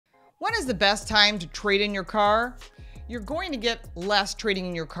When is the best time to trade in your car? You're going to get less trading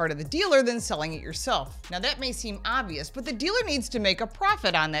in your car to the dealer than selling it yourself. Now that may seem obvious, but the dealer needs to make a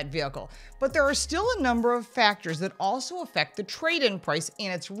profit on that vehicle. But there are still a number of factors that also affect the trade-in price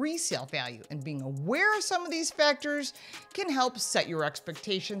and its resale value. And being aware of some of these factors can help set your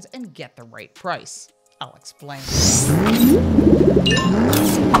expectations and get the right price. I'll explain.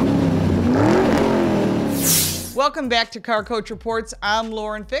 Welcome back to Car Coach Reports. I'm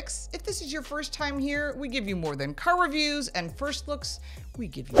Lauren Fix. If this is your first time here, we give you more than car reviews and first looks. We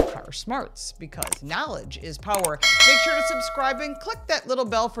give you car smarts because knowledge is power. Make sure to subscribe and click that little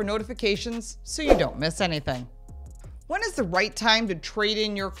bell for notifications so you don't miss anything. When is the right time to trade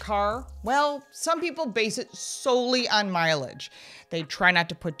in your car? Well, some people base it solely on mileage. They try not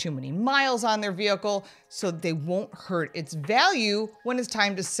to put too many miles on their vehicle so they won't hurt its value when it's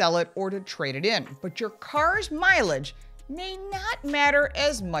time to sell it or to trade it in. But your car's mileage may not matter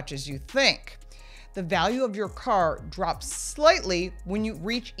as much as you think. The value of your car drops slightly when you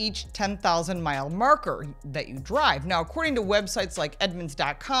reach each 10,000 mile marker that you drive. Now, according to websites like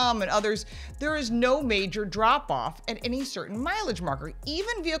Edmunds.com and others, there is no major drop off at any certain mileage marker.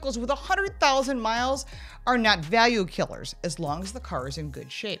 Even vehicles with 100,000 miles are not value killers as long as the car is in good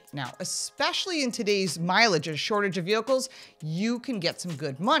shape. Now, especially in today's mileage and shortage of vehicles, you can get some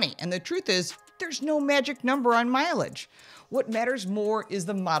good money. And the truth is, there's no magic number on mileage. What matters more is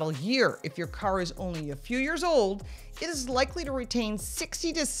the model year. If your car is only a few years old, it is likely to retain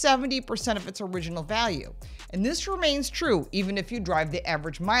 60 to 70% of its original value. And this remains true even if you drive the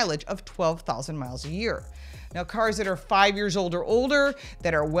average mileage of 12,000 miles a year. Now, cars that are 5 years old or older,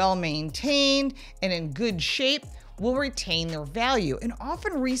 that are well maintained and in good shape, will retain their value and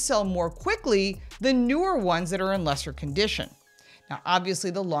often resell more quickly than newer ones that are in lesser condition. Now,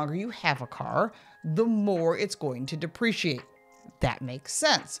 obviously, the longer you have a car, the more it's going to depreciate. That makes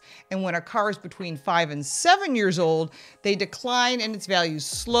sense. And when a car is between 5 and 7 years old, they decline and its value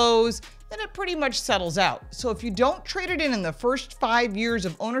slows, then it pretty much settles out. So if you don't trade it in the first 5 years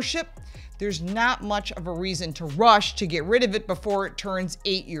of ownership, there's not much of a reason to rush to get rid of it before it turns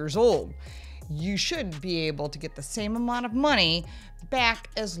 8 years old. You should be able to get the same amount of money back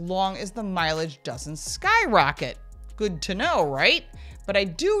as long as the mileage doesn't skyrocket. Good to know, right? But I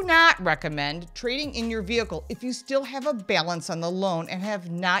do not recommend trading in your vehicle if you still have a balance on the loan and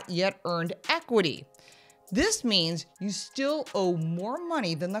have not yet earned equity. This means you still owe more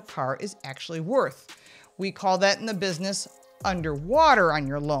money than the car is actually worth. We call that in the business underwater on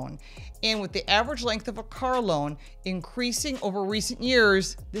your loan. And with the average length of a car loan increasing over recent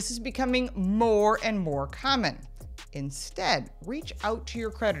years, this is becoming more and more common. Instead, reach out to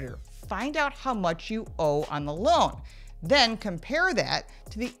your creditor. Find out how much you owe on the loan. Then compare that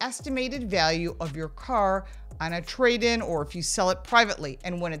to the estimated value of your car on a trade-in or if you sell it privately.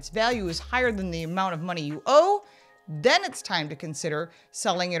 And when its value is higher than the amount of money you owe, then it's time to consider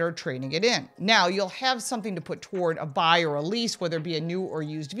selling it or trading it in. Now, you'll have something to put toward a buy or a lease, whether it be a new or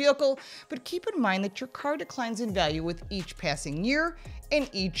used vehicle, but keep in mind that your car declines in value with each passing year and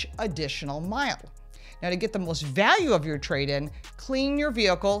each additional mile. Now, to get the most value of your trade-in, clean your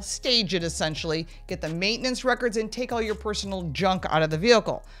vehicle, stage it essentially, get the maintenance records, and take all your personal junk out of the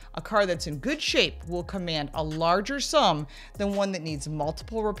vehicle. A car that's in good shape will command a larger sum than one that needs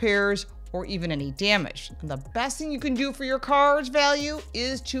multiple repairs or even any damage. And the best thing you can do for your car's value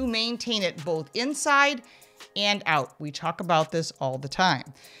is to maintain it both inside and out. We talk about this all the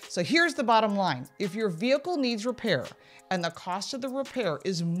time. So here's the bottom line. If your vehicle needs repair and the cost of the repair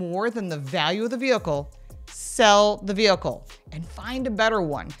is more than the value of the vehicle, sell the vehicle and find a better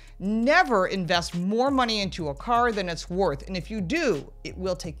one. Never invest more money into a car than it's worth. And if you do, it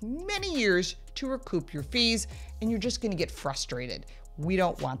will take many years to recoup your fees and you're just going to get frustrated. We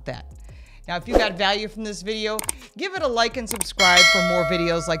don't want that. Now, if you got value from this video, give it a like and subscribe for more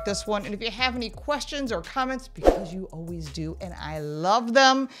videos like this one. And if you have any questions or comments, because you always do, and I love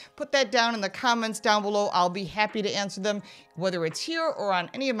them, put that down in the comments down below. I'll be happy to answer them, whether it's here or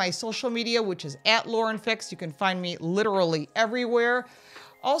on any of my social media, which is @LaurenFix. You can find me literally everywhere.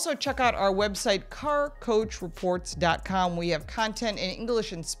 Also, check out our website, carcoachreports.com. We have content in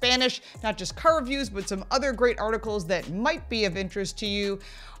English and Spanish, not just car reviews, but some other great articles that might be of interest to you.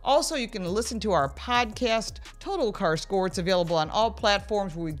 Also, you can listen to our podcast, Total Car Score. It's available on all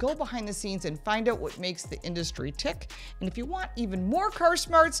platforms where we go behind the scenes and find out what makes the industry tick. And if you want even more car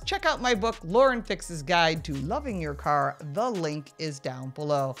smarts, check out my book, Lauren Fix's Guide to Loving Your Car. The link is down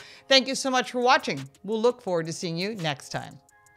below. Thank you so much for watching. We'll look forward to seeing you next time.